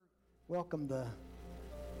Welcome the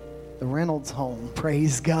Reynolds home.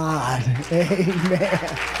 Praise God. Amen.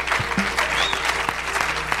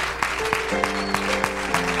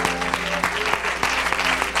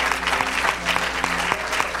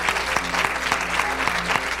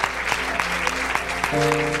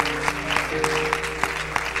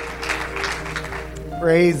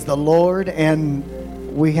 Praise the Lord.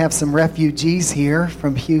 And we have some refugees here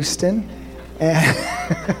from Houston. And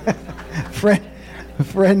a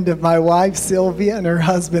friend of my wife, Sylvia, and her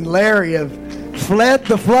husband, Larry, have fled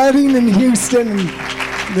the flooding in Houston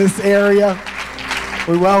and this area.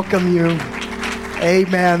 We welcome you.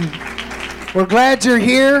 Amen. We're glad you're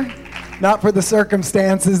here, not for the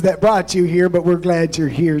circumstances that brought you here, but we're glad you're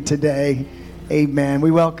here today. Amen. We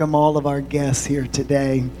welcome all of our guests here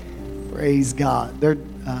today. Praise God. There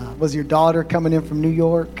was your daughter coming in from New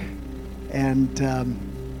York, and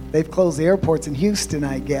they've closed the airports in Houston,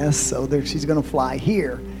 I guess, so she's going to fly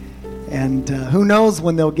here. And who knows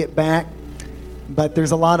when they'll get back, but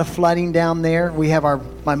there's a lot of flooding down there. We have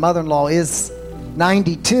my mother-in-law is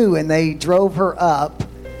 92, and they drove her up,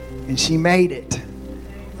 and she made it.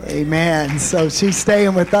 Amen. So she's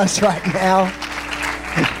staying with us right now.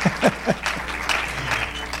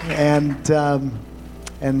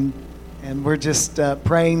 And we're just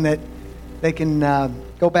praying that they can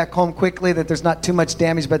go back home quickly, that there's not too much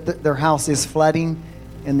damage, but their house is flooding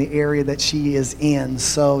in the area that she is in.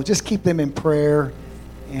 So just keep them in prayer,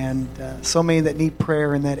 and so many that need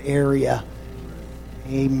prayer in that area.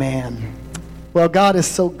 Amen. Well, God is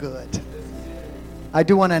so good. I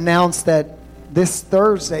do want to announce that this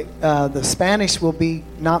Thursday, the Spanish will be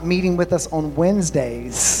not meeting with us on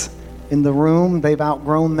Wednesdays in the room. They've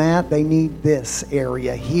outgrown that. They need this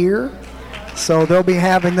area here. So they'll be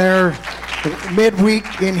having their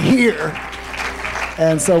midweek in here.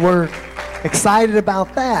 And so we're excited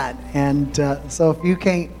about that. And so if you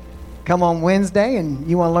can't come on Wednesday and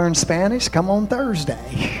you want to learn Spanish, come on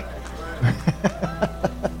Thursday.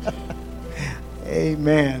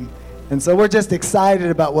 Amen. And so we're just excited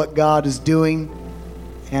about what God is doing.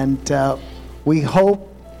 And we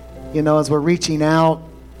hope, as we're reaching out,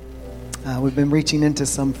 we've been reaching into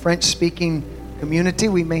some French-speaking community.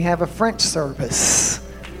 We may have a French service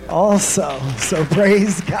also. So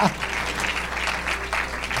praise God.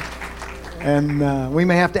 And we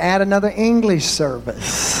may have to add another English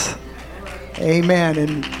service. Amen.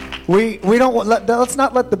 And we don't let's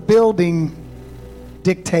not let the building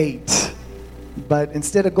dictate. But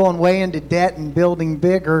instead of going way into debt and building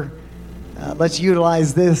bigger, let's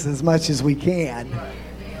utilize this as much as we can.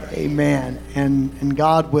 Amen. And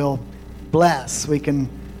God will bless. We can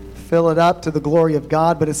fill it up to the glory of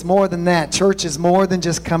God, but it's more than that. Church is more than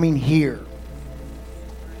just coming here.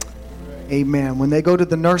 Amen. When they go to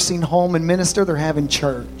the nursing home and minister, they're having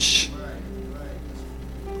church.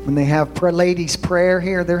 When they have ladies' prayer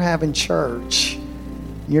here, they're having church.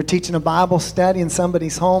 You're teaching a Bible study in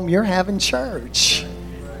somebody's home, you're having church.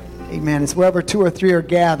 Amen. It's wherever two or three are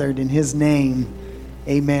gathered in His name.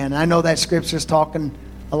 Amen. I know that scripture's talking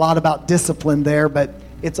a lot about discipline there, but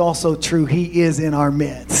it's also true. He is in our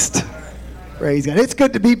midst. Praise God. It's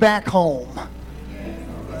good to be back home.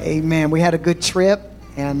 Amen. We had a good trip,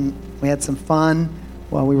 and we had some fun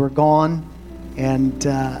while we were gone, and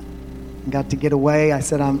got to get away. I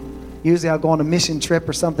said, usually I'll go on a mission trip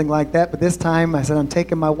or something like that, but this time I said, I'm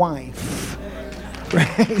taking my wife.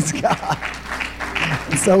 Praise God.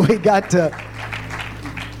 And so we got to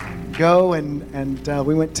go, and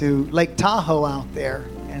we went to Lake Tahoe out there,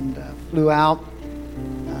 and flew out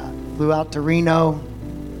to Reno,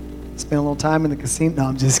 spent a little time in the casino. No,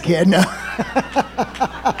 I'm just kidding.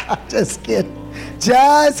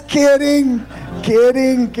 Just kidding.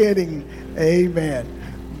 Kidding. Amen.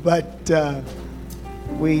 But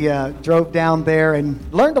we drove down there and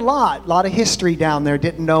learned a lot of history down there,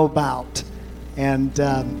 didn't know about. And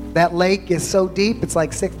that lake is so deep, it's like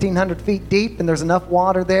 1,600 feet deep, and there's enough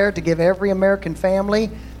water there to give every American family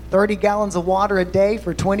 30 gallons of water a day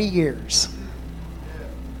for 20 years.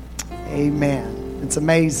 Amen. It's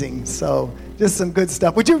amazing. So just some good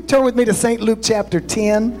stuff. Would you turn with me to St. Luke chapter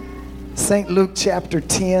 10? St. Luke chapter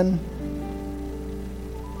 10.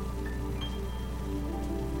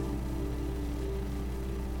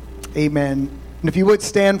 Amen. And if you would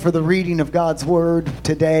stand for the reading of God's word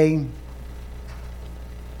today.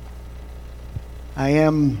 I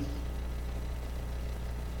am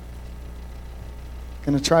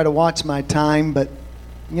going to try to watch my time, but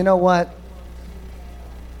you know what?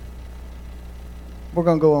 We're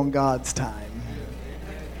going to go on God's time.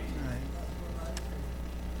 All right.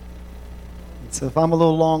 So if I'm a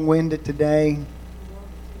little long-winded today,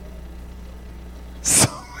 so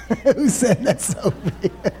who said that, Sophie?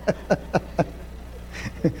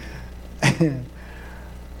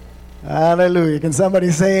 Hallelujah. Can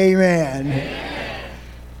somebody say amen? Amen?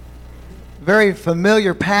 Very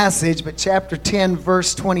familiar passage, but chapter 10,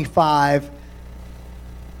 verse 25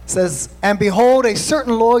 says, "And behold, a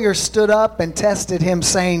certain lawyer stood up and tested him,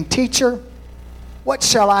 saying, Teacher, what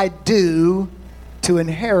shall I do to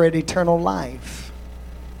inherit eternal life?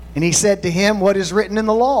 And he said to him, What is written in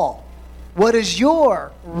the law? What is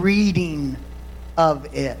your reading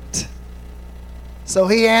of it? So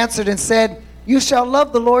he answered and said, You shall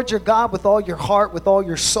love the Lord your God with all your heart, with all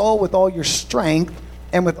your soul, with all your strength,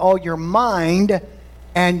 and with all your mind,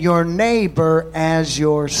 and your neighbor as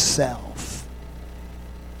yourself.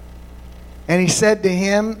 And he said to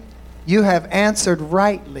him, You have answered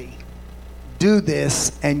rightly. Do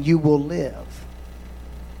this, and you will live."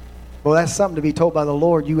 Well, that's something to be told by the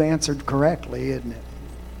Lord. You answered correctly, isn't it?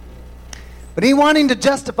 But he, wanting to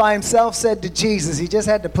justify himself, said to Jesus, he just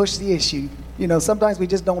had to push the issue. You know, sometimes we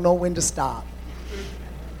just don't know when to stop.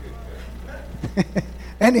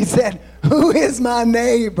 And he said, "Who is my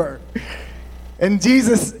neighbor?" And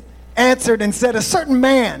Jesus answered and said, "A certain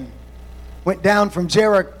man went down from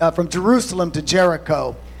Jerusalem to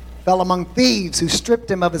Jericho, fell among thieves who stripped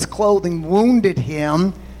him of his clothing, wounded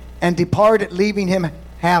him, and departed, leaving him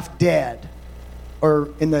half dead." Or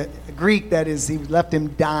in the Greek, that is, he left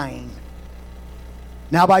him dying.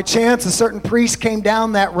 "Now by chance a certain priest came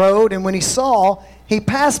down that road, and when he saw, he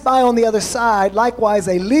passed by on the other side. Likewise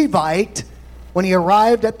a Levite, when he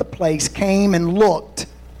arrived at the place, came and looked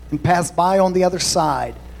and passed by on the other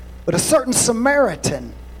side. But a certain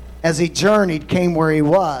Samaritan, as he journeyed, came where he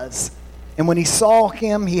was. And when he saw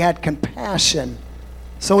him, he had compassion.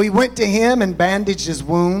 So he went to him and bandaged his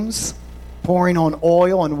wounds, pouring on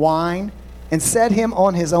oil and wine, and set him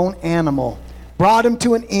on his own animal, brought him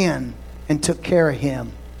to an inn, and took care of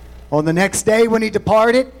him. On the next day when he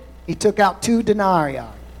departed, he took out 2 denarii,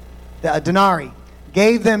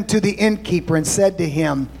 gave them to the innkeeper, and said to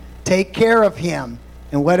him, Take care of him,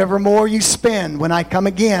 and whatever more you spend, when I come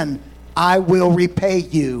again, I will repay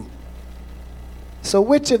you. So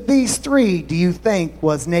which of these 3 do you think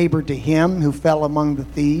was neighbor to him who fell among the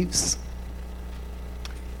thieves?"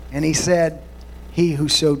 And he said, "He who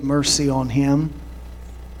showed mercy on him."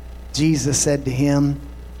 Jesus said to him,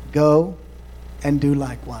 "Go and do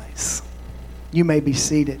likewise." You may be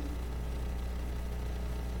seated.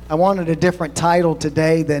 I wanted a different title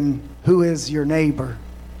today than "Who is your neighbor?"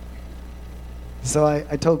 So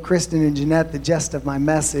I told Kristen and Jeanette the gist of my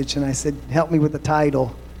message, and I said, "Help me with the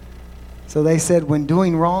title." So they said, "When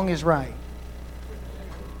doing wrong is right."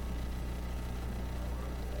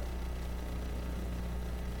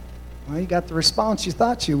 Well, you got the response you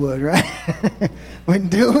thought you would, right? When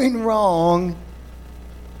doing wrong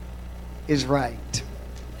is right.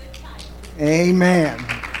 Amen.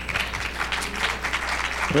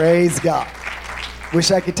 Praise God. Wish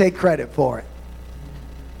I could take credit for it.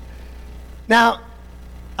 Now,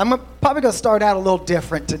 I'm probably going to start out a little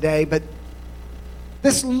different today, but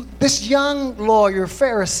this young lawyer,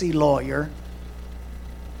 Pharisee lawyer,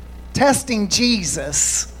 testing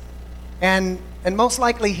Jesus, and most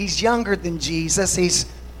likely he's younger than Jesus. He's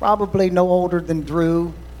probably no older than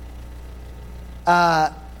Drew.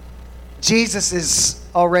 Jesus is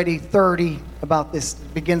already 30, about this,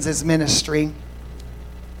 begins his ministry.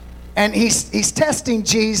 And he's testing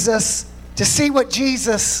Jesus to see what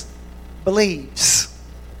Jesus believes.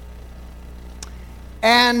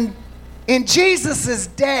 And in Jesus'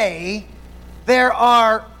 day, there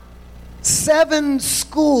are 7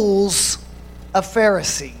 schools of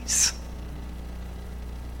Pharisees.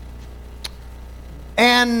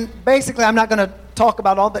 And basically, I'm not going to talk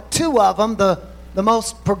about all, but 2 of them, the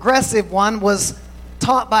most progressive one was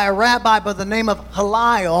taught by a rabbi by the name of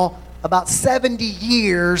Hillel about 70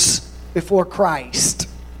 years before Christ.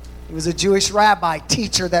 He was a Jewish rabbi,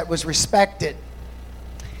 teacher that was respected.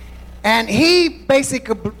 And he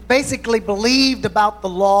basically believed about the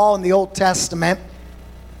law in the Old Testament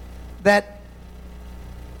that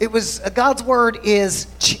it was God's word is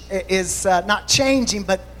not changing,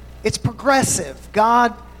 but it's progressive.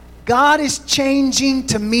 God is changing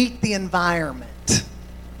to meet the environment.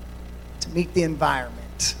 To meet the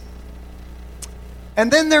environment. And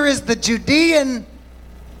then there is the Judean.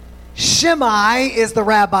 Shammai is the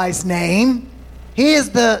rabbi's name. He is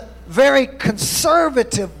the very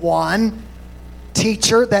conservative one,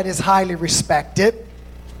 teacher that is highly respected.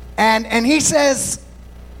 And he says,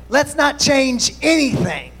 let's not change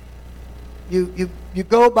anything. You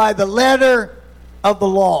go by the letter of the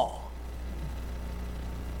law.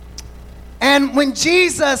 And when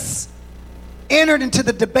Jesus entered into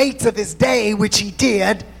the debates of his day, which he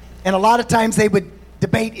did, and a lot of times they would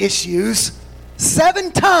debate issues,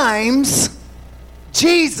 7 times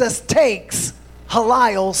Jesus takes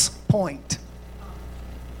Hillel's point.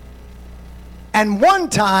 And one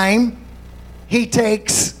time, he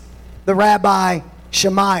takes the Rabbi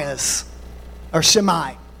Shammai's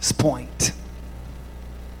point.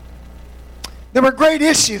 There were great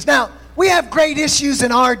issues. Now, we have great issues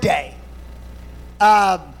in our day.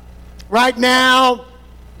 Right now,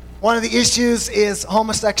 one of the issues is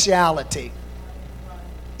homosexuality.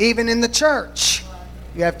 Even in the church.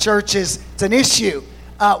 You have churches, it's an issue.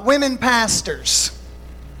 Women pastors.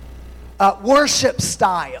 Worship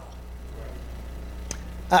style.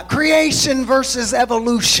 Creation versus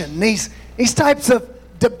evolution. These types of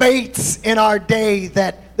debates in our day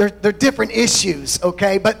that they're different issues,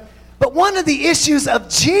 okay? But one of the issues of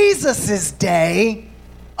Jesus' day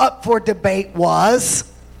up for debate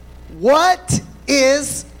was, what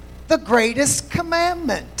is the greatest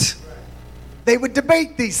commandment? They would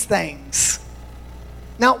debate these things.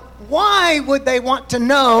 Now, why would they want to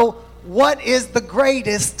know what is the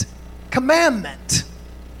greatest commandment?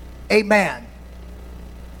 Amen.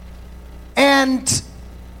 And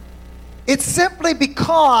it's simply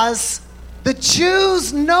because the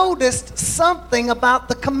Jews noticed something about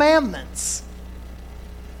the commandments.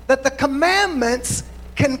 That the commandments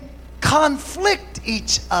can conflict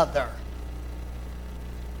each other.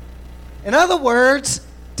 In other words,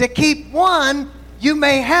 to keep one, you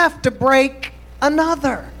may have to break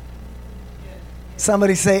another.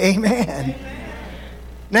 Somebody say amen. Amen.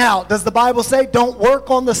 Now, does the Bible say don't work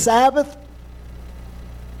on the Sabbath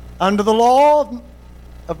under the law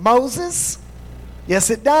of Moses? Yes,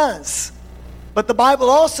 it does. But the Bible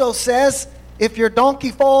also says if your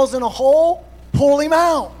donkey falls in a hole, pull him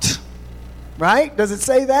out. Right? Does it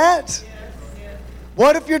say that? Yes.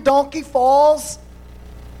 What if your donkey falls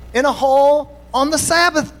in a hole on the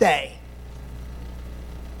Sabbath day?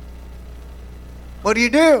 What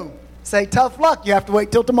do? Say tough luck. You have to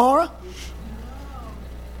wait till tomorrow?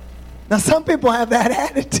 Now, some people have that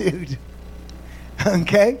attitude.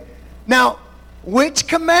 Okay? Now, which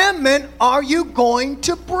commandment are you going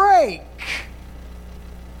to break?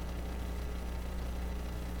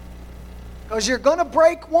 Because you're going to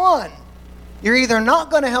break one. You're either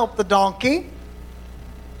not going to help the donkey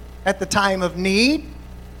at the time of need,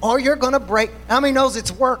 or you're going to break. How many knows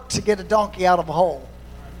it's work to get a donkey out of a hole?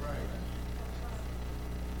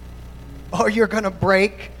 Or you're going to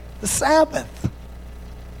break the Sabbath.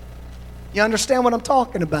 You understand what I'm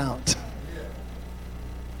talking about?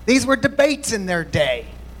 These were debates in their day.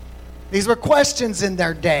 These were questions in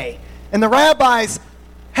their day. And the rabbis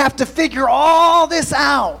have to figure all this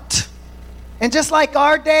out. And just like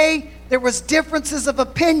our day, there was differences of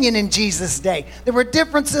opinion in Jesus' day. There were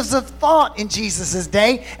differences of thought in Jesus'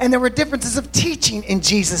 day. And there were differences of teaching in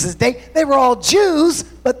Jesus' day. They were all Jews,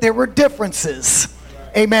 but there were differences.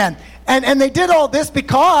 Amen. And they did all this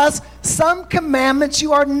because some commandments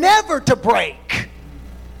you are never to break.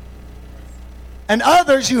 And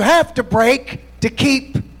others you have to break to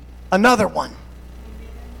keep another one.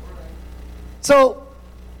 So,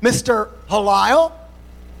 Mr. Hillel,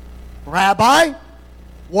 Rabbi,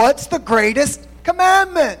 what's the greatest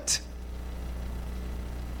commandment?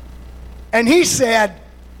 And he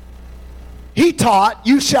taught,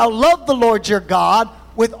 you shall love the Lord your God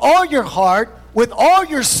with all your heart, with all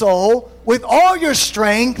your soul, with all your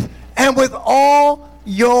strength, and with all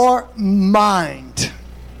your mind.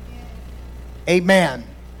 Amen.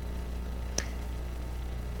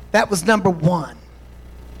 That was number one.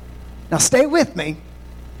 Now stay with me.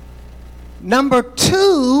 Number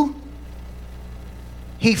two,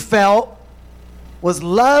 he felt, was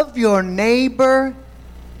love your neighbor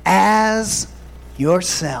as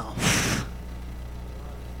yourself.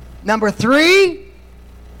 Number three,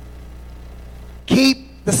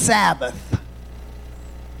 keep the Sabbath.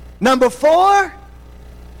 Number four,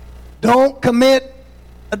 don't commit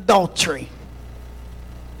adultery.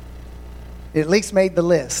 It at least made the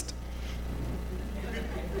list.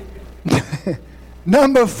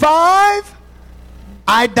 Number five,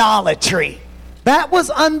 idolatry. That was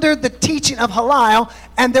under the teaching of Hillel,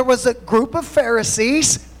 and there was a group of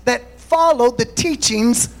Pharisees that followed the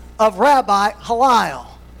teachings of Rabbi Hillel.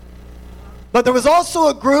 But there was also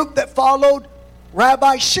a group that followed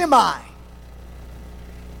Rabbi Shammai.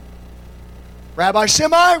 Rabbi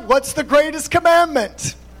Shammai, what's the greatest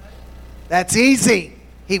commandment? That's easy,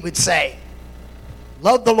 he would say.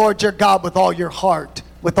 Love the Lord your God with all your heart,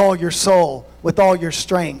 with all your soul, with all your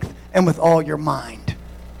strength, and with all your mind.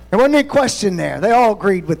 There wasn't any question there. They all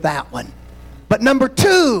agreed with that one. But number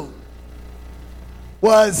two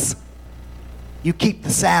was you keep the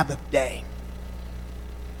Sabbath day.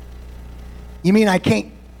 You mean I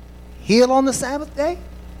can't heal on the Sabbath day?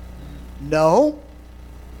 No.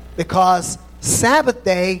 because Sabbath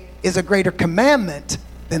day is a greater commandment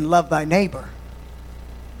than love thy neighbor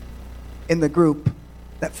in the group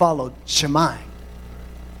that followed Shammai.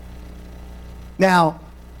 Now,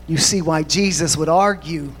 you see why Jesus would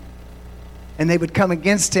argue and they would come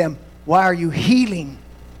against him. Why are you healing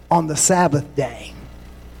on the Sabbath day?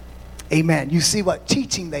 Amen. You see what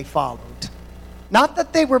teaching they followed. Not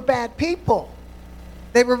that they were bad people.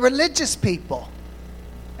 They were religious people.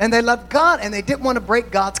 And they loved God and they didn't want to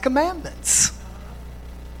break God's commandments.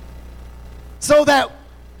 So that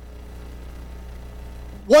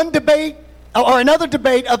one debate or another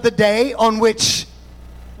debate of the day on which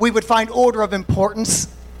we would find order of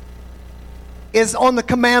importance is on the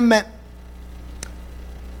commandment,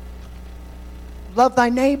 love thy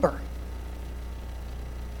neighbor.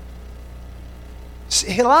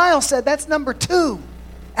 Hillel said that's number 2.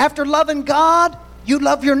 After loving God, you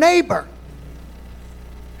love your neighbor.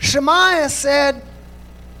 Shemaiah said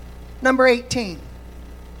number 18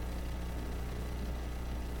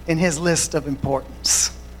 in his list of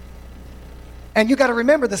importance. And you got to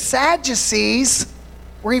remember, the Sadducees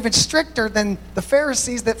were even stricter than the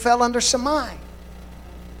Pharisees that fell under Shammai.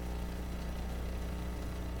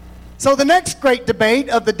 So the next great debate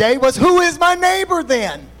of the day was, who is my neighbor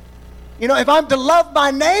then? You know, if I'm to love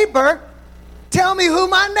my neighbor, tell me who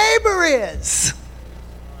my neighbor is.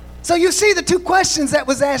 So you see the 2 questions that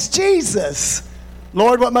was asked Jesus.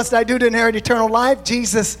 Lord, what must I do to inherit eternal life?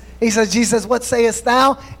 Jesus, what sayest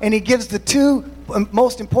thou? And he gives the 2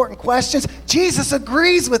 most important questions. Jesus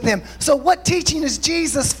agrees with him. So what teaching is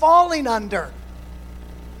Jesus falling under?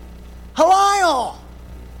 Hillel.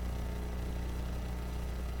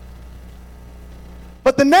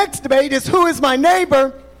 But the next debate is, who is my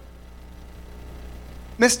neighbor?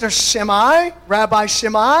 Mr. Shammai, Rabbi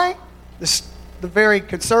Shammai, the very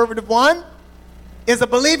conservative one. Is a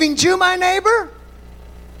believing Jew my neighbor?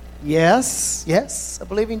 Yes, a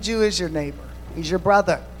believing Jew is your neighbor. He's your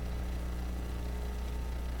brother.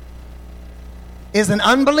 Is an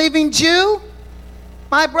unbelieving Jew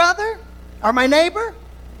my brother or my neighbor?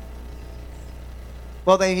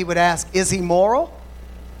 Well, then he would ask, is he moral?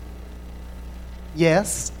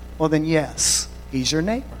 Yes. Well, then yes, he's your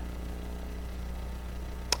neighbor.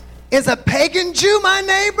 Is a pagan Jew my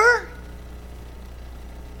neighbor?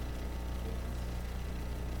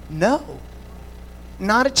 No,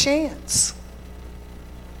 not a chance.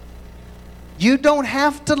 You don't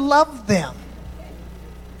have to love them,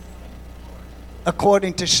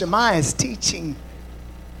 according to Shammai's teaching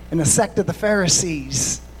in the sect of the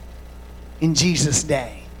Pharisees in Jesus'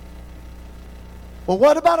 day. Well,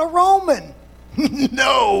 what about a Roman?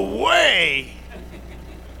 No way.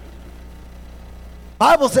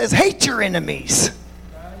 Bible says, hate your enemies.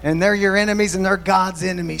 And they're your enemies and they're God's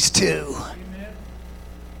enemies too.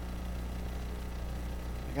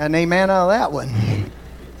 I got an amen out of that one.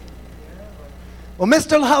 Well,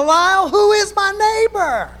 Mr. Hillel, who is my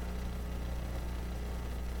neighbor?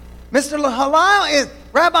 Mr. Hillel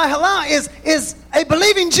Rabbi Hillel is a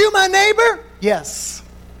believing Jew my neighbor? Yes.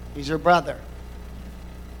 He's your brother.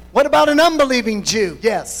 What about an unbelieving Jew?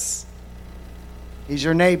 Yes. He's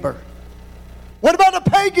your neighbor. What about a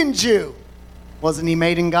pagan Jew? Wasn't he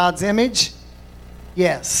made in God's image?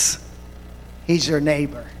 Yes. He's your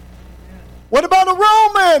neighbor. What about a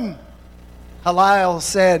Roman? Hillel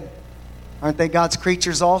said, aren't they God's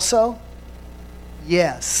creatures also?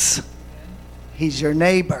 Yes. He's your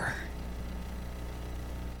neighbor.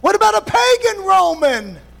 What about a pagan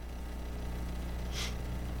Roman?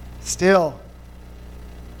 Still,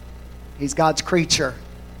 he's God's creature.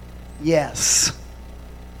 Yes.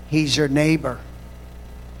 He's your neighbor.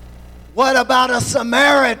 What about a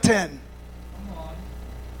Samaritan?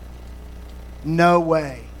 No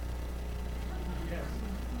way.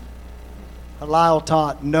 Hillel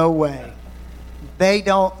taught, no way. They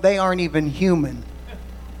aren't even human.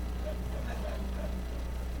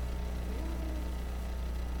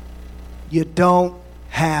 You don't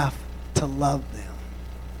have to love them.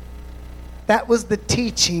 That was the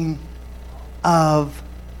teaching of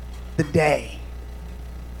the day.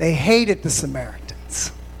 They hated the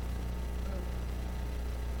Samaritans.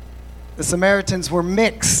 The Samaritans were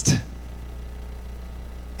mixed,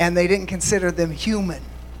 and they didn't consider them human.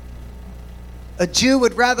 A Jew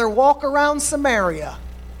would rather walk around Samaria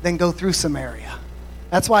than go through Samaria.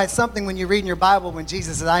 That's why it's something when you read in your Bible when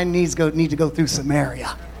Jesus says, I need to go through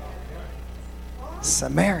Samaria.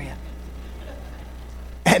 Samaria.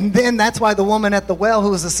 And then that's why the woman at the well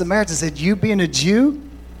who was a Samaritan said, you being a Jew,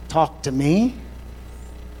 talk to me.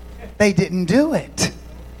 They didn't do it.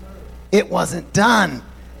 It wasn't done.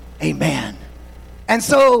 Amen. And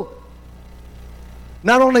so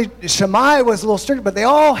not only Shammai was a little strict, but they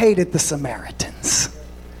all hated the Samaritans.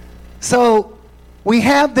 So we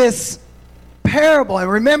have this parable. And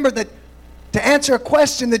remember that to answer a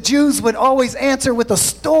question, the Jews would always answer with a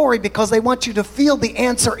story because they want you to feel the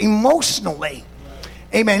answer emotionally.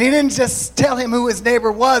 Amen. He didn't just tell him who his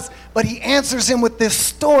neighbor was, but he answers him with this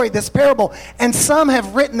story, this parable. And some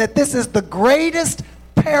have written that this is the greatest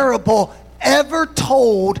parable ever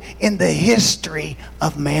told in the history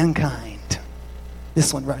of mankind.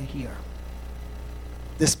 This one right here.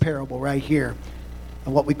 This parable right here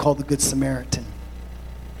of what we call the Good Samaritan.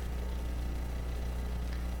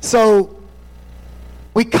 So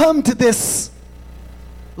we come to this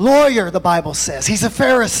lawyer, the Bible says. He's a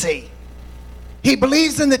Pharisee. He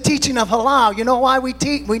believes in the teaching of Hillel. You know why we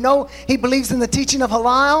know he believes in the teaching of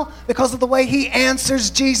Hillel? Because of the way he answers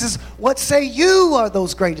Jesus, what say you are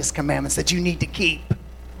those greatest commandments that you need to keep?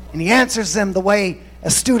 And he answers them the way a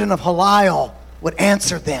student of Hillel would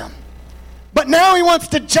answer them. But now he wants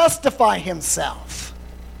to justify himself,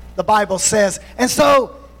 the Bible says. And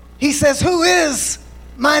so he says, who is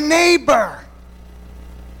my neighbor?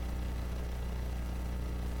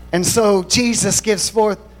 And so Jesus gives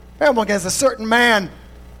forth parable as a certain man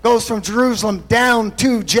goes from Jerusalem down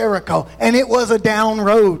to Jericho, and it was a down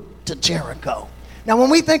road to Jericho. Now,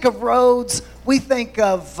 when we think of roads, we think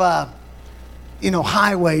of,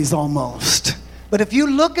 highways almost. But if you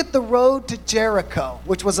look at the road to Jericho,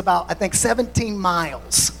 which was about, I think, 17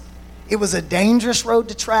 miles, it was a dangerous road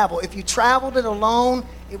to travel. If you traveled it alone,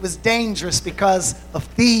 it was dangerous because of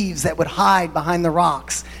thieves that would hide behind the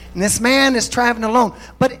rocks. And this man is traveling alone.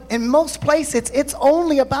 But in most places, it's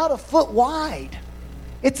only about a foot wide.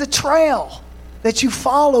 It's a trail that you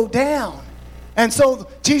follow down. And so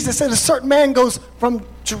Jesus said a certain man goes from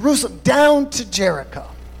Jerusalem down to Jericho.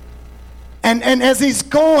 And as he's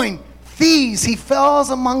going, thieves, he falls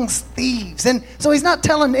amongst thieves. And so he's not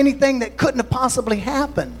telling anything that couldn't have possibly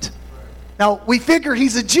happened. Now, we figure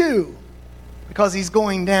he's a Jew because he's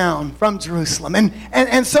going down from Jerusalem.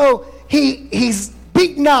 And so he's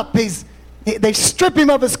beaten up. They strip him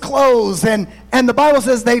of his clothes. And the Bible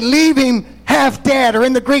says they leave him half dead, or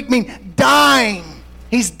in the Greek mean dying.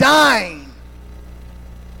 He's dying.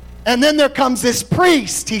 And then there comes this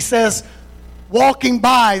priest, he says, walking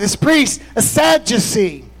by. This priest, a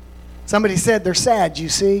Sadducee. Somebody said they're sad, you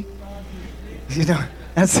see? You know,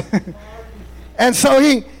 that's and so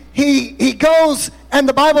he goes, and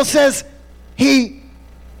the Bible says he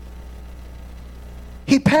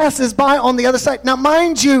passes by on the other side. Now,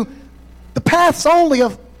 mind you, the path's only a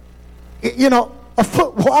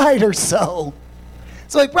foot wide or so.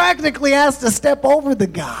 So he practically has to step over the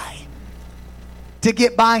guy to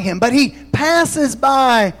get by him. But he passes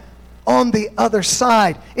by on the other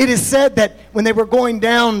side. It is said that when they were going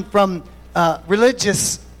down from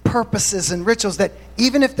religious purposes and rituals, that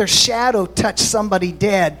even if their shadow touched somebody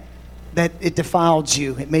dead, that it defiled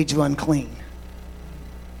you. It made you unclean.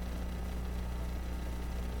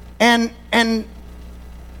 And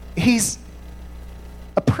he's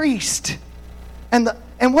a priest. And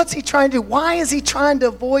what's he trying to do? Why is he trying to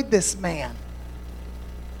avoid this man?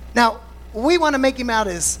 Now, we want to make him out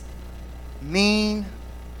as mean,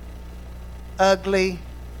 ugly.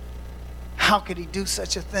 How could he do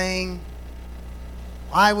such a thing?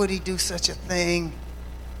 Why would he do such a thing?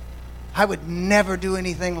 I would never do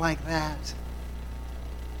anything like that.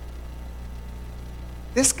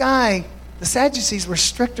 This guy, the Sadducees were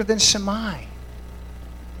stricter than Shammai.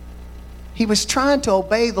 He was trying to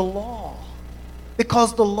obey the law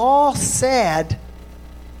because the law said,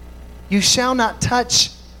 you shall not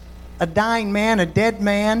touch a dying man, a dead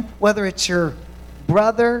man, whether it's your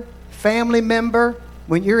brother, family member.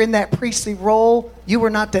 When you're in that priestly role, you were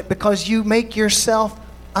not that, because you make yourself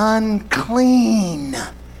unclean.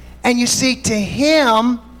 And you see, to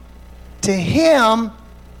him,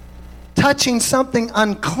 touching something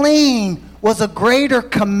unclean was a greater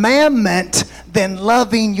commandment than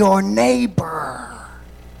loving your neighbor.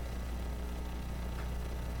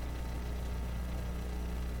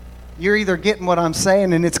 You're either getting what I'm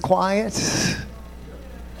saying and it's quiet.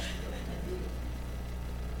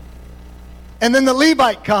 And then the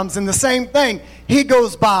Levite comes and the same thing. He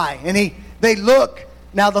goes by and they look.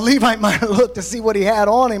 Now the Levite might have looked to see what he had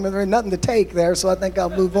on him, and there's nothing to take there, so I think I'll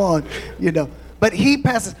move on, But he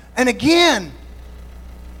passes. And again,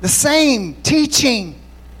 the same teaching.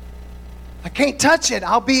 I can't touch it.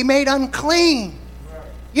 I'll be made unclean.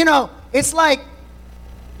 It's like,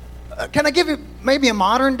 can I give you maybe a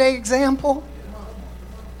modern day example?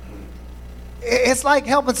 It's like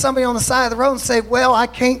helping somebody on the side of the road and say, well,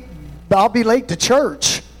 I'll be late to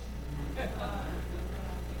church.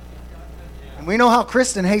 And we know how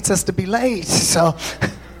Kristen hates us to be late, so.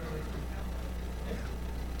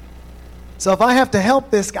 So if I have to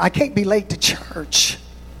help this guy, I can't be late to church.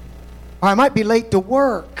 Or I might be late to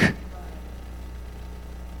work.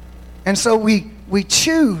 And so we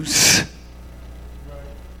choose.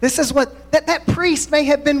 This is what, that priest may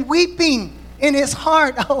have been weeping in his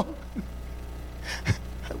heart. Oh,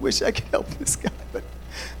 I wish I could help this guy, but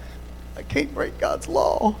I can't break God's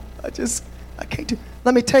law. I can't do.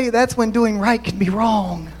 Let me tell you, that's when doing right can be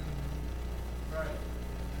wrong.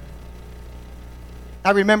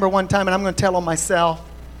 I remember one time, and I'm going to tell on myself,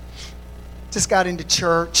 just got into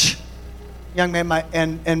church. Young man, my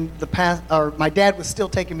dad was still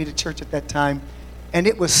taking me to church at that time, and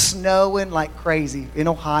it was snowing like crazy in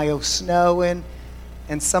Ohio, snowing,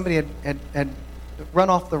 and somebody had run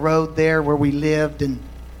off the road there where we lived, and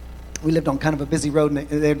we lived on kind of a busy road, and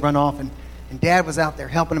they'd run off, and Dad was out there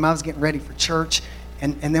helping him. I was getting ready for church,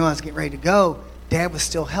 and then when I was getting ready to go, Dad was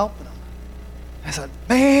still helping him. I said,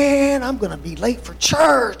 man, I'm going to be late for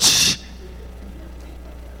church.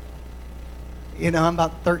 You know, I'm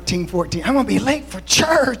about 13, 14. I'm going to be late for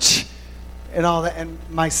church. And all that. And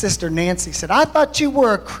my sister Nancy said, I thought you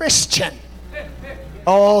were a Christian.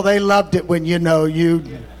 Oh, they loved it when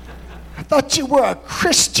I thought you were a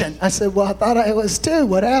Christian. I said, well, I thought I was too.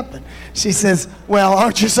 What happened? She says, well,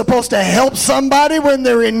 aren't you supposed to help somebody when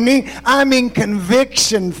they're in need? I mean,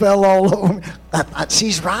 conviction fell all over me. I thought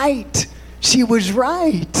she's right. She was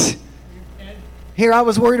right. Here I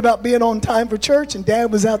was worried about being on time for church, and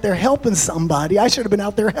Dad was out there helping somebody. I should have been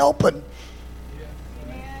out there helping.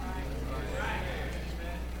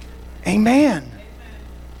 Amen.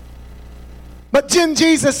 But then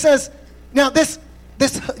Jesus says, now this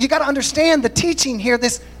you got to understand the teaching here.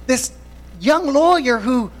 This young lawyer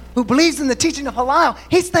who believes in the teaching of Halal,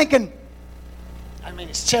 he's thinking, I mean,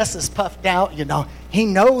 his chest is puffed out, you know. He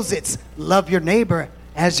knows it's love your neighbor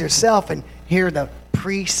as yourself. And here the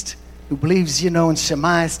priest who believes, you know, in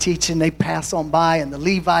Shammai's teaching, they pass on by, and the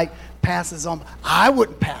Levite passes on. I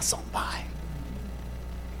wouldn't pass on by.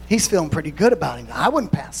 He's feeling pretty good about him. I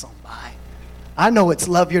wouldn't pass on by. I know it's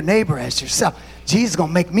love your neighbor as yourself. Jesus is going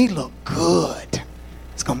to make me look good.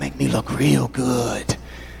 It's going to make me look real good.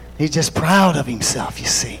 He's just proud of himself, you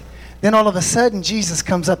see. Then all of a sudden, Jesus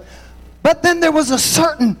comes up. But then there was a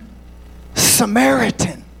certain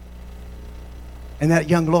Samaritan. And that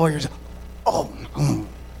young lawyer's,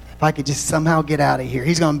 if I could just somehow get out of here.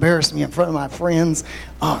 He's going to embarrass me in front of my friends.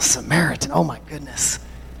 Oh, Samaritan. Oh, my goodness.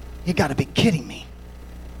 You got to be kidding me.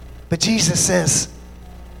 But Jesus says,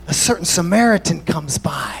 a certain Samaritan comes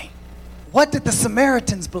by. What did the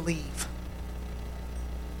Samaritans believe?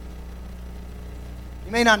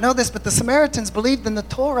 You may not know this, but the Samaritans believed in the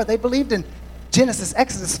Torah. They believed in Genesis,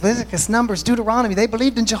 Exodus, Leviticus, Numbers, Deuteronomy. They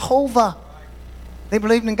believed in Jehovah. They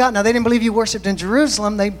believed in God. Now, they didn't believe you worshiped in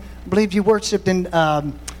Jerusalem. They believed you worshiped in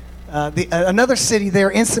another city there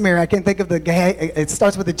in Samaria. I can't think of it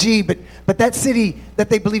starts with a G, but that city that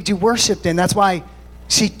they believed you worshiped in. That's why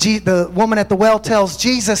the woman at the well tells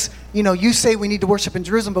Jesus, you know, you say we need to worship in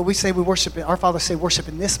Jerusalem, but we say we worship our fathers say worship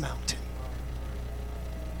in this mountain.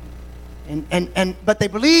 But they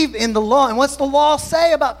believe in the law. And what's the law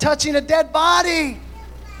say about touching a dead body?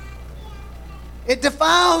 It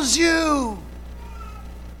defiles you.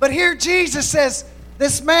 But here Jesus says,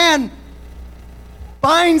 this man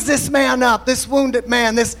binds this man up, this wounded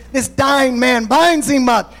man, this dying man, binds him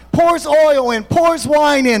up, pours oil in, pours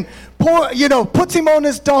wine in, puts him on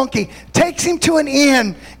his donkey, takes him to an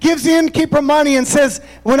inn, gives the innkeeper money and says,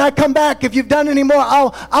 when I come back, if you've done any more,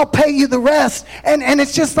 I'll pay you the rest. And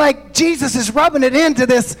it's just like Jesus is rubbing it into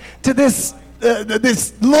this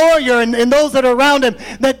lawyer and those that are around him,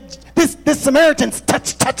 that this Samaritan's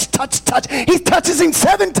touch. He touches him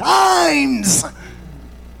 7 times.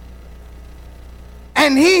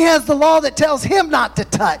 And he has the law that tells him not to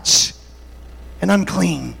touch an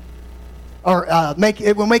unclean. Or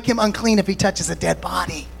it will make him unclean if he touches a dead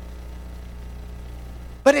body.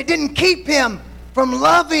 But it didn't keep him from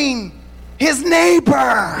loving his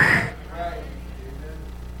neighbor.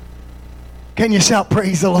 Can you shout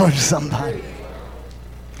praise the Lord to somebody?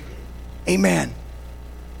 Amen.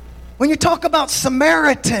 When you talk about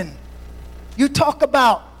Samaritan, you talk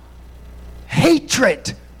about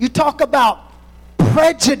hatred. You talk about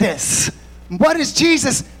prejudice. What did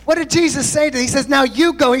Jesus say to him? He says, now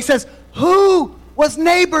you go. He says, who was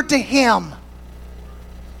neighbor to him?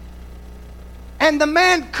 And the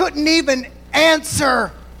man couldn't even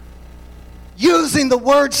answer using the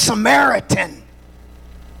word Samaritan.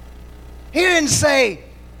 He didn't say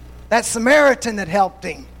that Samaritan that helped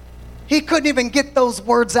him. He couldn't even get those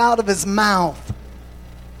words out of his mouth.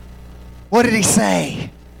 What did he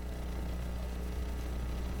say?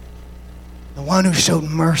 the one who showed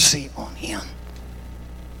mercy on him.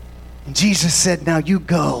 And Jesus said, now you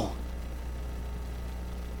go.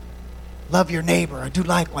 Love your neighbor, or do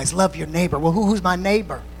likewise. Love your neighbor. Well, who's my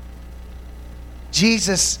neighbor?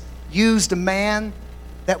 Jesus used a man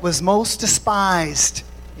that was most despised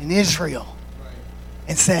in Israel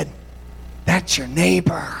and said, that's your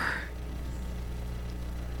neighbor.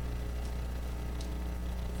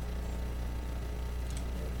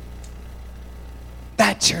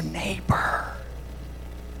 That's your neighbor.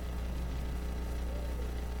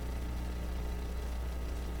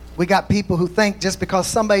 We got people who think just because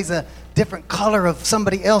somebody's a different color of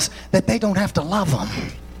somebody else that they don't have to love them.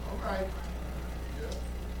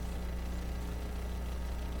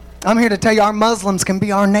 I'm here to tell you our Muslims can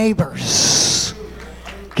be our neighbors.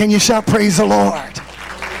 Can you shout praise the Lord?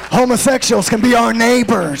 Homosexuals can be our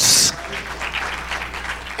neighbors.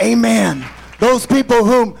 Amen. Those people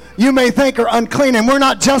whom you may think are unclean, and we're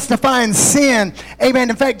not justifying sin.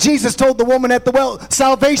 Amen. In fact, Jesus told the woman at the well,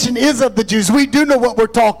 salvation is of the Jews. We do know what we're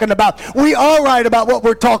talking about. We are right about what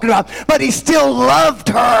we're talking about. But he still loved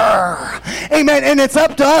her. Amen. And it's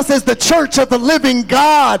up to us as the church of the living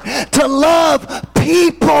God to love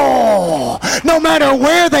people, no matter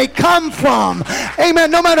where they come from.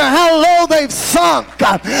 Amen. No matter how low they've sunk,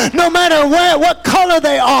 no matter what color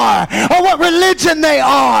they are or what religion they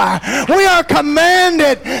are, we are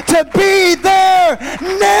commanded to be their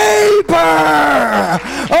neighbor.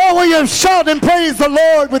 Oh, will you shout and praise the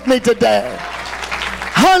Lord with me today?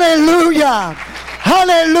 Hallelujah.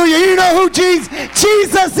 Hallelujah. You know who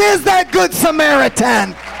Jesus is, that good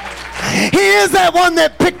Samaritan. He is that one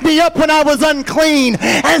that picked me up when I was unclean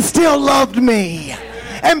and still loved me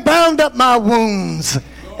and bound up my wounds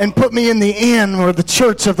and put me in the inn or the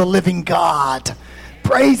church of the living God.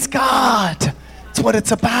 Praise God. It's what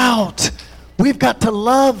it's about. We've got to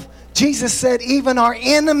love, Jesus said, even our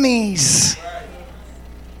enemies.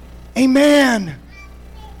 Amen.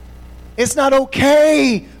 It's not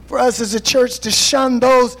okay for us as a church to shun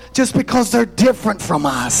those just because they're different from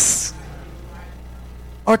us,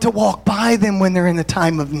 or to walk by them when they're in the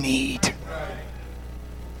time of need.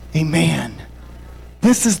 Amen.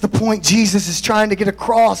 This is the point Jesus is trying to get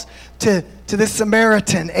across to this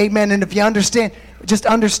Samaritan. Amen. And if you understand, just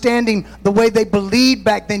understanding the way they believed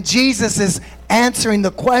back then, Jesus is answering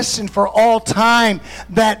the question for all time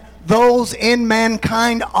that those in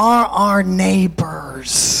mankind are our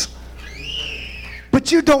neighbors.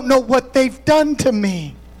 But you don't know what they've done to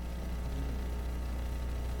me.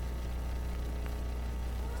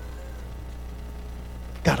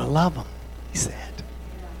 Gotta love them, he said.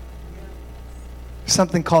 There's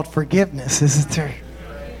something called forgiveness, isn't there?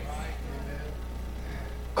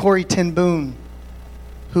 Corrie ten Boom,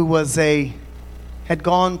 who had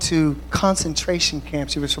gone to concentration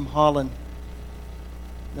camps. She was from Holland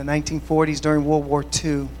in the 1940s during World War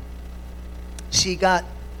II. She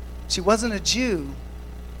wasn't a Jew,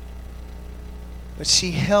 but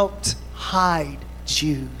she helped hide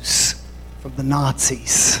Jews from the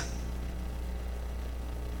Nazis.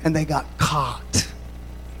 And they got caught.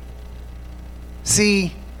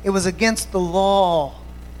 See, it was against the law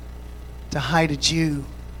to hide a Jew.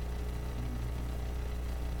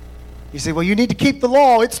 You say, well, you need to keep the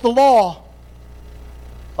law. It's the law.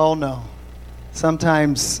 Oh, no.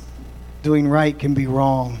 Sometimes doing right can be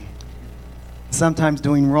wrong. Sometimes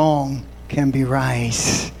doing wrong can be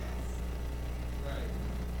right.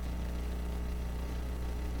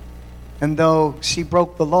 And though she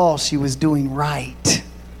broke the law, she was doing right.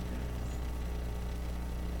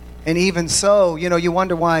 And even so, you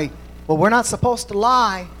wonder why, well, we're not supposed to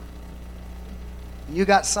lie. You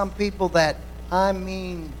got some people that, I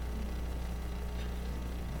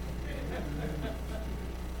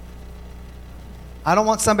don't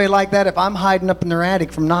want somebody like that if I'm hiding up in their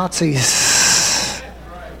attic from Nazis.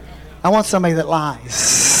 I want somebody that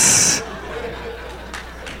lies.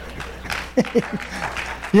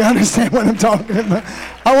 You understand what I'm talking about?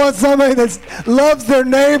 I want somebody that loves their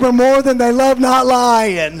neighbor more than they love not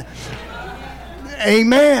lying.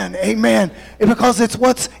 Amen. Amen. Because it's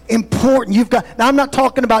what's important. Now I'm not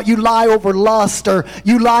talking about you lie over lust or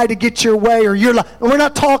you lie to get your way or we're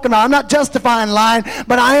not talking about, I'm not justifying lying,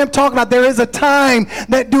 but I am talking about there is a time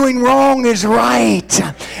that doing wrong is right.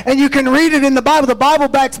 And you can read it in the Bible. The Bible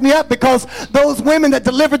backs me up because those women that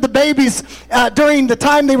delivered the babies during the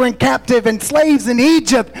time they were in captive and slaves in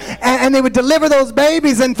Egypt, and they would deliver those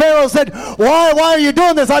babies, and Pharaoh said, why are you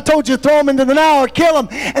doing this? I told you to throw them into the Nile or kill them.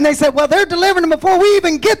 And they said, well, they're delivering them before we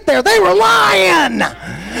even get there. They were lying.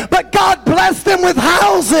 But God blessed them with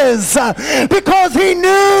houses because he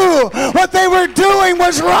knew what they were doing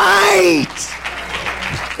was right.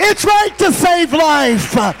 It's right to save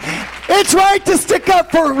life. It's right to stick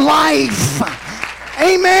up for life.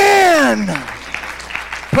 Amen.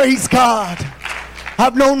 Praise God.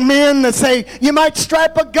 I've known men that say, you might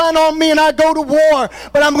strap a gun on me and I go to war,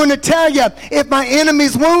 but I'm going to tell you, if my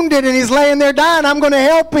enemy's wounded and he's laying there dying, I'm going to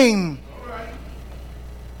help him.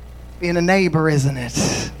 Being a neighbor, isn't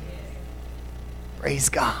it? Praise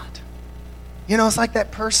God. You know, it's like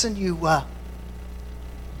that person you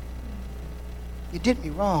did me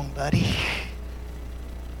wrong, buddy.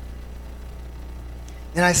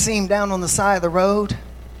 Then I see him down on the side of the road.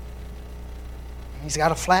 He's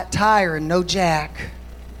got a flat tire and no jack.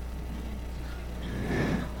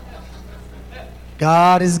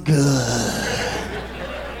 God is good.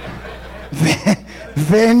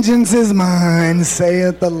 Vengeance is mine,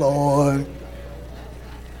 saith the Lord.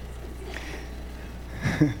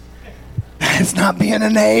 That's not being a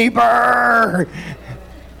neighbor.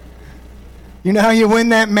 You know how you win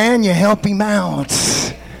that man? You help him out.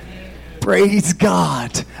 Praise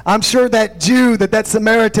God. I'm sure that Jew that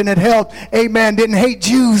Samaritan had helped, amen, didn't hate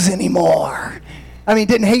Jews anymore.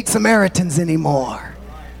 Didn't hate Samaritans anymore.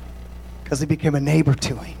 Because he became a neighbor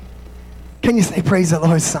to him. Can you say praise the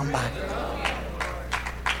Lord, somebody?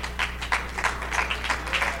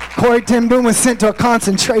 Corrie ten Boom was sent to a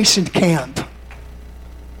concentration camp.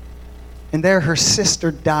 And there her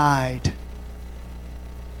sister died.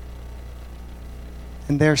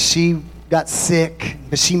 And there she got sick,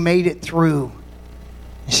 but she made it through.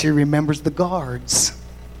 And she remembers the guards.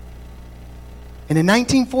 And in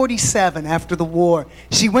 1947, after the war,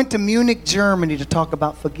 she went to Munich, Germany to talk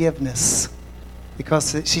about forgiveness.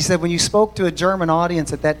 Because she said when you spoke to a German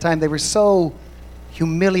audience at that time, they were so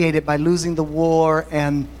humiliated by losing the war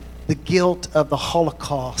and the guilt of the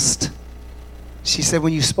Holocaust. She said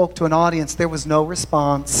when you spoke to an audience, there was no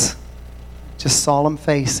response, just solemn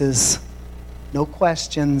faces, no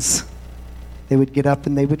questions. They would get up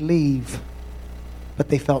and they would leave, but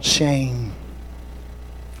they felt shame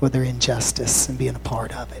for their injustice and being a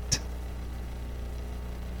part of it.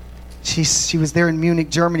 She was there in Munich,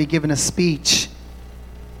 Germany, giving a speech.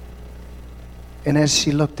 And as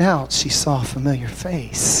she looked out, she saw a familiar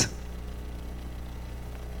face.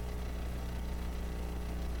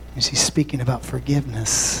 And she's speaking about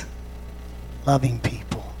forgiveness, loving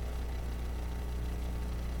people.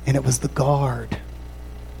 And it was the guard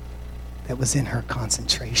that was in her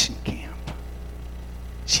concentration camp.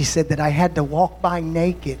 She said that I had to walk by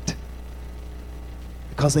naked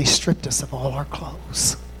because they stripped us of all our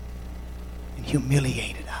clothes and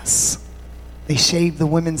humiliated us. They shaved the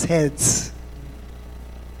women's heads,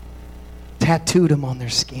 tattooed them on their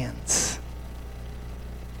skins.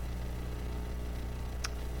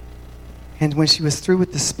 And when she was through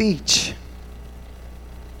with the speech,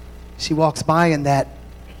 she walks by and that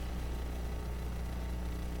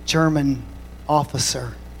German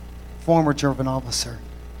officer, former German officer,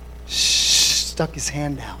 stuck his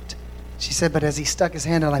hand out. She said, but as he stuck his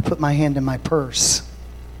hand out, I put my hand in my purse.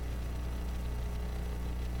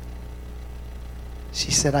 She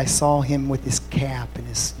said, I saw him with his cap and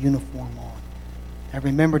his uniform on. I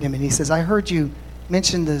remembered him, and he says, I heard you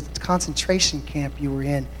mention the concentration camp you were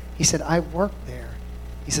in. He said, I worked there.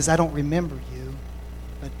 He says, I don't remember you,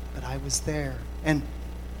 but I was there. And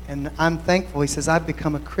I'm thankful. He says, I've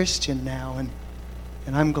become a Christian now, and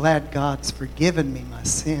I'm glad God's forgiven me my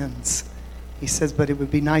sins. He says, but it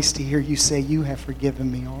would be nice to hear you say you have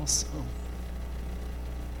forgiven me also.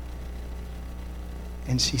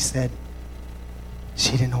 And she said,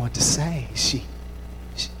 she didn't know what to say.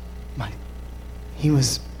 He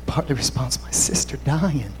was partly responsible for my sister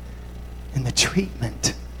dying and the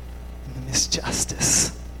treatment and the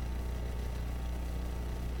misjustice.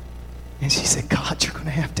 And she said, God, you're going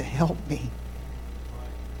to have to help me.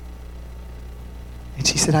 And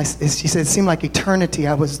she said, it seemed like eternity.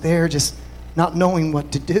 I was there just not knowing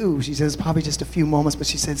what to do. She said, it was probably just a few moments, but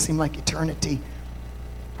she said, it seemed like eternity.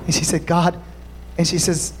 And she said, God, and she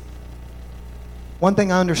says, one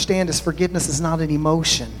thing I understand is forgiveness is not an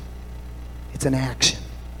emotion. It's an action.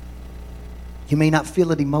 You may not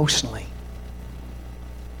feel it emotionally,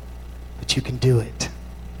 but you can do it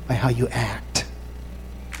by how you act.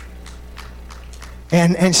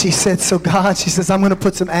 And she said, so God, she says, I'm going to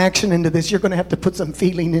put some action into this. You're going to have to put some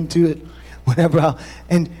feeling into it. Whatever.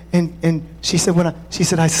 And she said,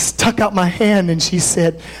 I stuck out my hand and she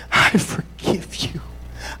said, I forgive you.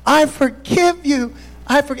 I forgive you.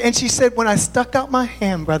 And she said, when I stuck out my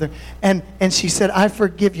hand, brother, and she said, I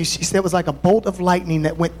forgive you. She said it was like a bolt of lightning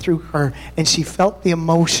that went through her. And she felt the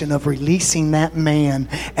emotion of releasing that man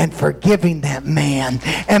and forgiving that man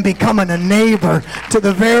and becoming a neighbor to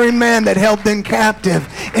the very man that held them captive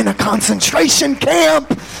in a concentration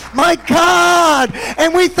camp. My God.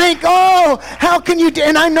 And we think, oh, how can you do?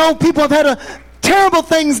 And I know people have had terrible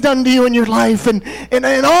things done to you in your life and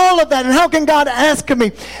all of that. And how can God ask of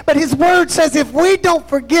me? But his word says if we don't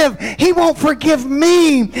forgive, he won't forgive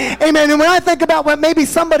me. Amen. And when I think about what maybe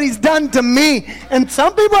somebody's done to me, and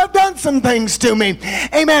some people have done some things to me.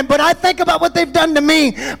 Amen. But I think about what they've done to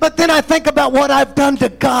me, but then I think about what I've done to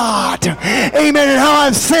God. Amen. And how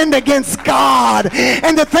I've sinned against God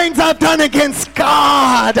and the things I've done against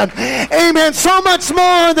God. Amen. So much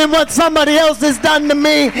more than what somebody else has done to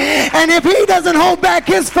me. And if he doesn't hold back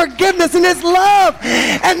his forgiveness and his love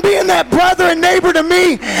and being that brother and neighbor to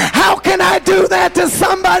me, how can I do that to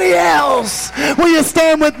somebody else? Will you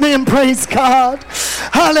stand with me and praise God?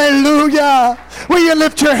 Hallelujah. Will you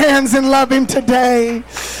lift your hands and love him today?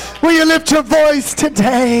 Will you lift your voice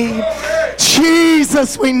today?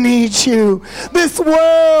 Jesus, we need you. This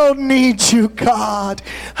world needs you, God.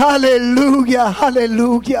 Hallelujah,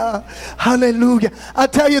 hallelujah, hallelujah. I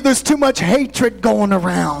tell you, there's too much hatred going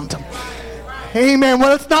around. Amen.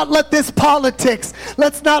 Well, let's not let this politics,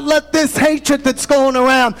 let's not let this hatred that's going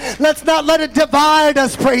around, let's not let it divide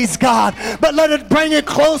us, praise God, but let it bring it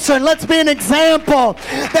closer, and let's be an example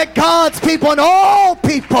that God's people and all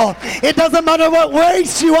people, it doesn't matter what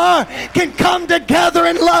race you are, can come together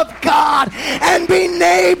and love God and be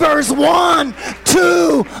neighbors one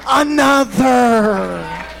to another.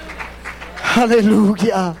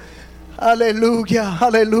 Hallelujah. Hallelujah.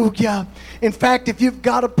 Hallelujah. In fact, if you've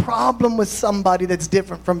got a problem with somebody that's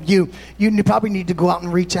different from you, you probably need to go out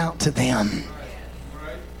and reach out to them.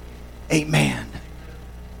 Amen.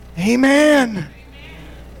 Amen.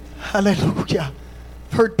 Hallelujah.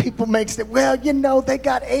 I've heard people make say, well, you know, they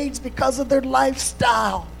got AIDS because of their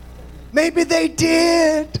lifestyle. Maybe they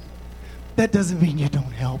did. That doesn't mean you don't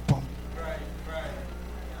help them.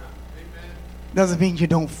 Doesn't mean you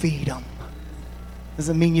don't feed them.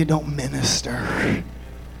 Doesn't mean you don't minister.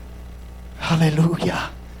 Hallelujah.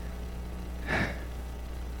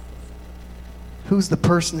 Who's the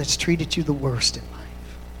person that's treated you the worst in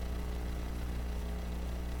life?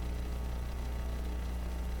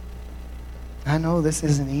 I know this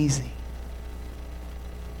isn't easy.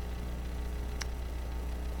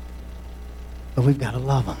 But we've got to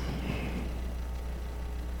love them.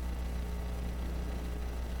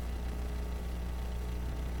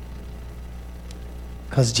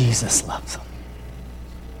 Because Jesus loves them.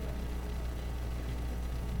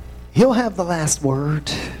 He'll have the last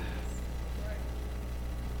word.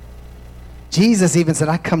 Jesus even said,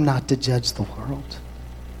 I come not to judge the world,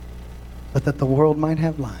 but that the world might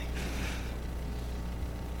have life.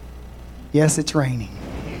 Yes, it's raining.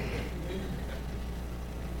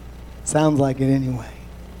 Sounds like it anyway.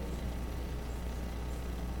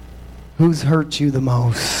 Who's hurt you the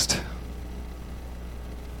most?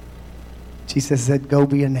 Jesus said, go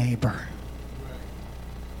be a neighbor.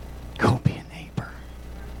 Go be a neighbor.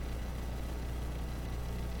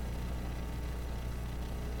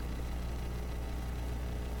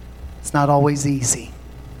 It's not always easy.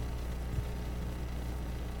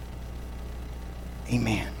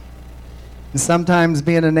 Amen. And sometimes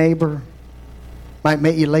being a neighbor might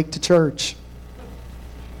make you late to church.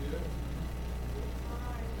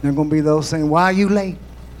 There are going to be those saying, why are you late?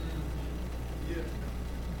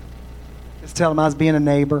 Just tell them I was being a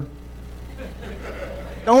neighbor.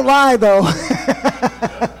 Don't lie, though.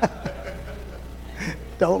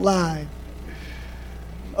 Don't lie.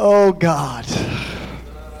 Oh, God.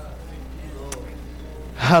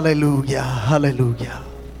 Hallelujah. Hallelujah.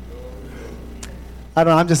 I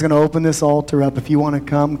don't know, I'm just going to open this altar up. If you want to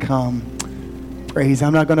come, come. Praise.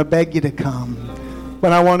 I'm not going to beg you to come.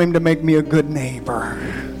 But I want him to make me a good neighbor.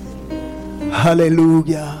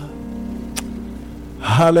 Hallelujah.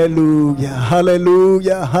 Hallelujah.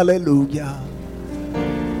 Hallelujah. Hallelujah.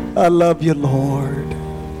 I love you, Lord.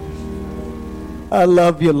 I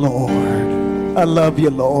love you, Lord. I love you,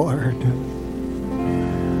 Lord.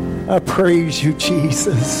 I praise you,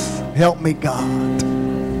 Jesus. Help me, God.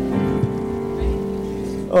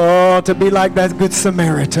 Oh, to be like that good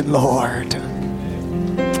Samaritan, Lord,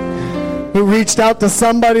 who reached out to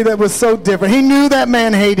somebody that was so different. He knew that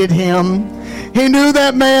man hated him. He knew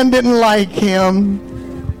that man didn't like him.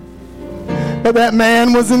 But that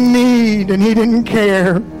man was in need and he didn't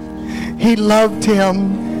care. He loved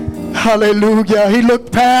him. Hallelujah. He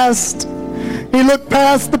looked past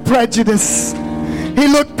the prejudice. He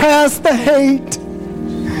looked past the hate.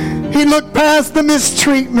 He looked past the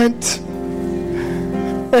mistreatment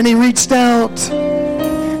and he reached out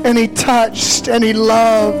and he touched and he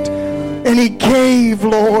loved and he gave,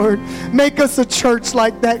 Lord. Make us a church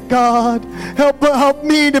like that, God. Help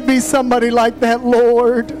me to be somebody like that,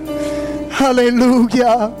 Lord.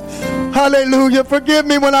 Hallelujah. Hallelujah. Forgive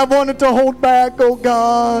me when I wanted to hold back, oh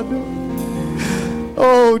God.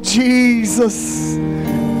 Oh Jesus.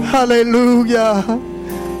 Hallelujah.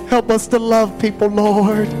 Help us to love people,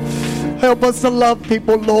 Lord. Help us to love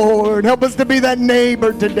people, Lord. Help us to be that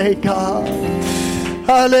neighbor today, God.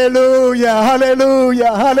 Hallelujah,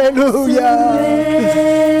 hallelujah, hallelujah.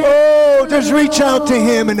 Oh, just reach out to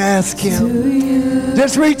him and ask him.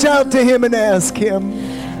 Just reach out to him and ask him.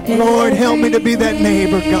 Lord, help me to be that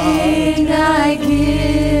neighbor, God.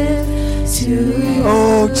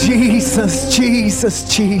 Oh, Jesus, Jesus,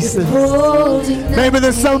 Jesus. Maybe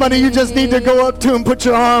there's somebody you just need to go up to and put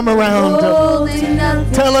your arm around them.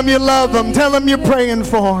 Tell them you love them. Tell them you're praying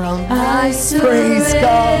for them. Praise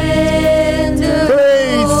God.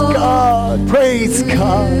 Praise God. Praise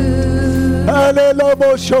God.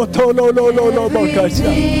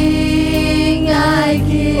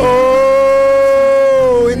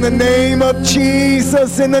 Oh, in the name of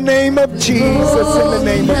Jesus, in the name of Jesus, in the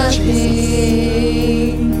name of Jesus.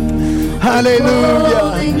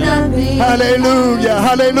 Hallelujah. Hallelujah.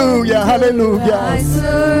 Hallelujah. Hallelujah.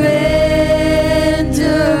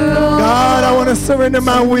 God, I want to surrender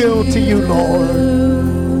my will to you, Lord.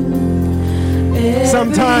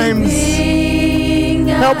 Sometimes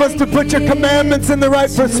help us to put your commandments in the right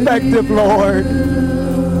perspective, Lord.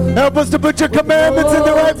 Help us to put your commandments in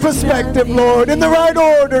the right perspective, Lord, in the right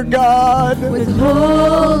order, God.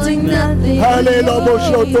 Withholding nothing.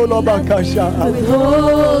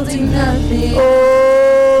 Withholding nothing.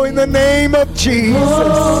 Oh, in the name of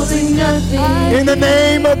Jesus. In the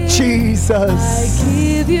name of Jesus. I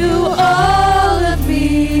give you all of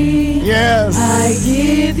me. Yes. I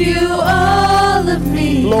give you all of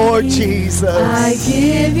me. Lord Jesus. I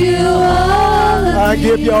give you all of me. I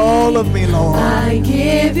give you all of me, Lord. I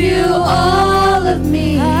give you all of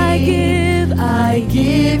me. I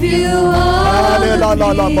give you all of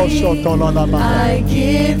me. I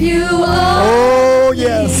give you all. Oh,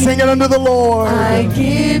 yes. Sing it unto the Lord. I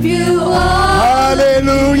give you all.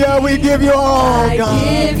 Hallelujah. We give you all, God.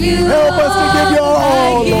 Help us to give you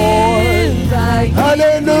all, Lord.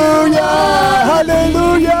 Hallelujah.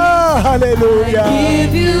 Hallelujah. Hallelujah. I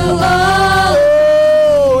give you all.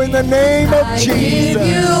 Oh, in the name of I Jesus. give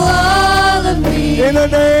you all of me. In the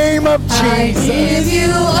name of I Jesus. give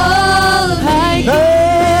you all of me.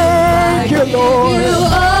 Thank you, Lord.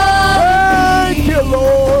 Thank you,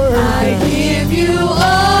 Lord. I give you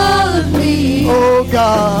all of me. Oh,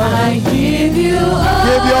 God. I give you all.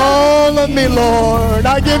 Give you all of me, Lord.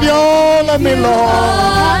 I give you all of me, Lord.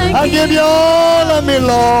 I give you all of me,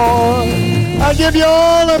 Lord. I give you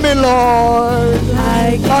all of me, Lord.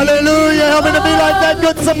 Hallelujah. Help me to be like that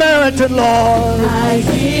good Samaritan, Lord.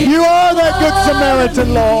 You are that good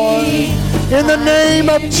Samaritan, Lord. In the name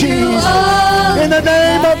of Jesus. In the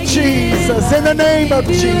name of Jesus. In the name of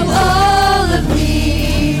Jesus.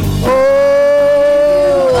 Oh,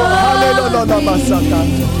 hallelujah.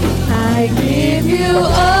 I give you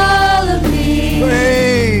all of me.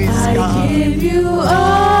 Praise I God. give you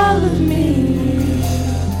all of me.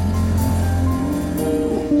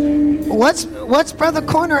 What's Brother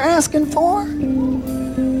Corner asking for?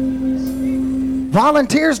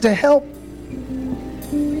 Volunteers to help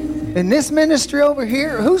in this ministry over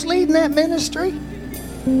here. Who's leading that ministry?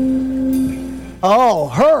 Oh,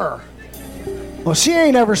 her. Well, she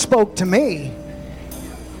ain't ever spoke to me.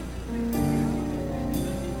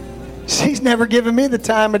 She's never given me the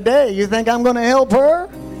time of day. You think I'm going to help her?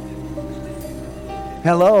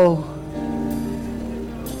 Hello.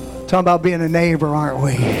 Talking about being a neighbor, aren't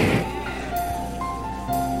we?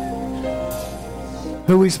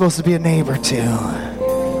 Who are we supposed to be a neighbor to?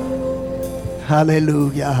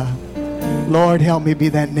 Hallelujah. Lord, help me be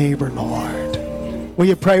that neighbor, Lord. Will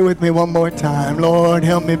you pray with me one more time? Lord,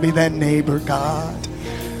 help me be that neighbor, God.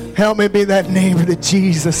 Help me be that neighbor that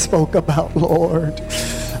Jesus spoke about, Lord.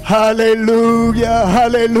 Hallelujah,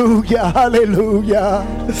 hallelujah, hallelujah.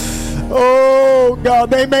 Oh, God,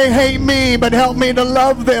 they may hate me, but help me to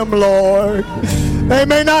love them, Lord. They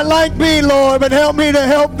may not like me, Lord, but help me to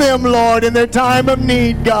help them, Lord, in their time of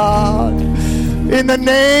need, God. In the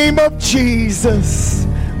name of Jesus,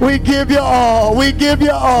 we give you all. We give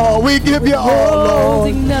you all. We give you all,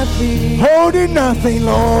 Lord. Holding nothing. Holding nothing,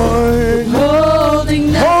 Lord.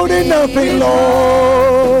 Holding nothing. Holding nothing,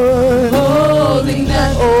 Lord. Holding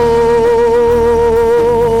nothing. Oh,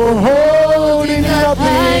 holding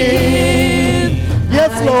nothing.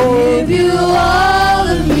 Yes, Lord.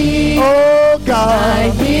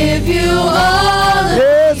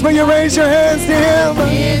 Will you raise your hands to Him?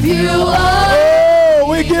 Give you all. Oh,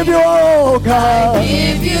 we give you all, God. I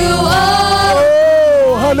give you all.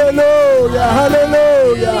 Oh, hallelujah,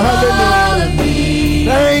 hallelujah, hallelujah.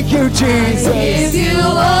 Thank you, Jesus. Give you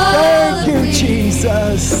all. Thank you,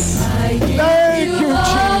 Jesus. I give Thank you,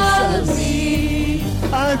 all of Jesus. me.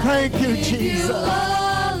 I thank you, Give you Jesus. all.